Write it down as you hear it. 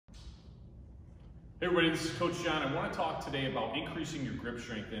Hey everybody, this is Coach John. I want to talk today about increasing your grip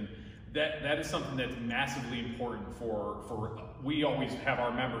strength, and that is something that's massively important for we always have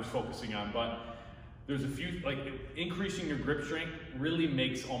our members focusing on, but there's a few, like increasing your grip strength really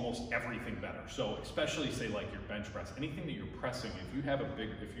makes almost everything better. So especially say like your bench press, anything that you're pressing, if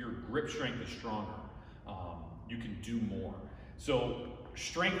your grip strength is stronger, you can do more. So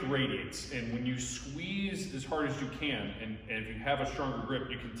strength radiates, and when you squeeze as hard as you can, and if you have a stronger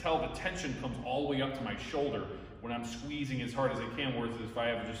grip, you can tell the tension comes all the way up to my shoulder when I'm squeezing as hard as I can, whereas if I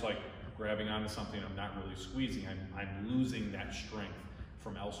have just like grabbing onto something, I'm not really squeezing, I'm losing that strength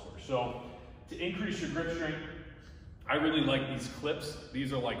from elsewhere. So to increase your grip strength, I really like these clips.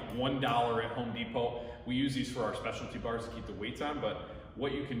 These are like $1 at Home Depot. We use these for our specialty bars to keep the weights on, but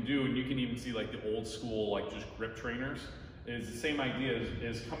what you can do, and you can even see like the old school, like just grip trainers, is the same idea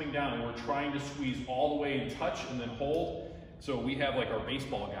is coming down and we're trying to squeeze all the way and touch and then hold. So we have like our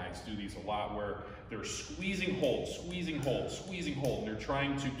baseball guys do these a lot where they're squeezing, hold, squeezing, hold, squeezing, hold, and they're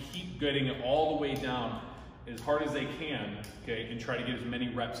trying to keep getting it all the way down as hard as they can, okay, and try to get as many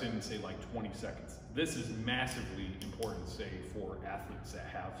reps in, say like 20 seconds. This is massively important, say, for athletes that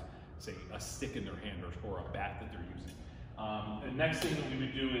have, say, a stick in their hand or a bat that they're using. The next thing that we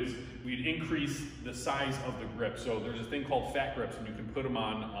would do is we'd increase the size of the grip. So there's a thing called fat grips, and you can put them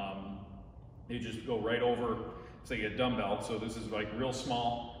on, they just go right over, say, a dumbbell. So this is like real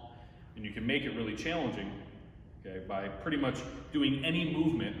small, and you can make it really challenging, okay, by pretty much doing any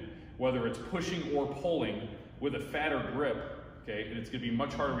movement, whether it's pushing or pulling with a fatter grip, okay, and it's gonna be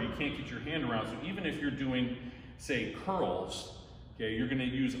much harder where you can't get your hand around. So even if you're doing, say, curls, okay, you're gonna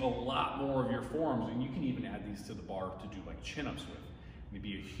use a lot more of your forearms, and you can even add these to the bar to do like chin-ups with. It'd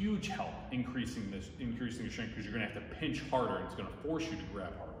be a huge help increasing your strength, because you're gonna have to pinch harder, and it's gonna force you to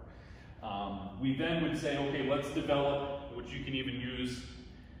grab harder. We then would say, okay, let's develop, which you can even use,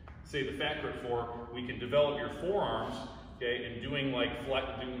 say, the fat grip for, we can develop your forearms, okay, and doing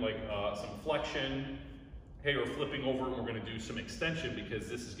some flexion, hey, or flipping over, and we're gonna do some extension, because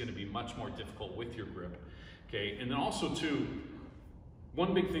this is gonna be much more difficult with your grip, okay? And then also too,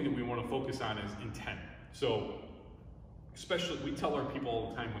 one big thing that we want to focus on is intent. So, especially, we tell our people all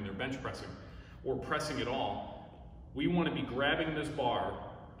the time when they're bench pressing or pressing at all, we want to be grabbing this bar,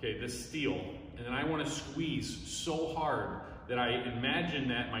 okay, this steel, and then I want to squeeze so hard that I imagine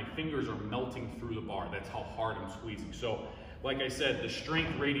that my fingers are melting through the bar. That's how hard I'm squeezing. So, like I said, the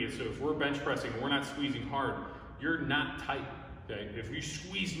strength radius, so if we're bench pressing, we're not squeezing hard, you're not tight. Okay. If you're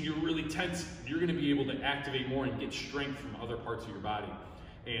squeezing, you're really tense, you're going to be able to activate more and get strength from other parts of your body.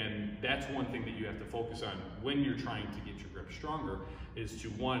 And that's one thing that you have to focus on when you're trying to get your grip stronger, is to,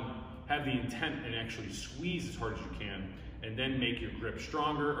 one, have the intent and actually squeeze as hard as you can, and then make your grip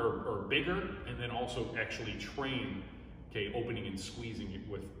stronger or bigger, and then also actually train, okay, opening and squeezing it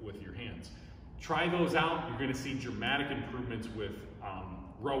with your hands. Try those out. You're going to see dramatic improvements with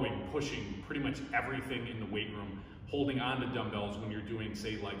rowing, pushing, pretty much everything in the weight room, holding on to dumbbells when you're doing,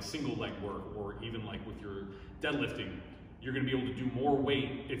 say, like single leg work, or even like with your deadlifting. You're going to be able to do more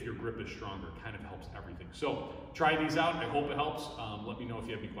weight if your grip is stronger. It kind of helps everything. So try these out. I hope it helps. Let me know if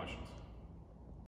you have any questions.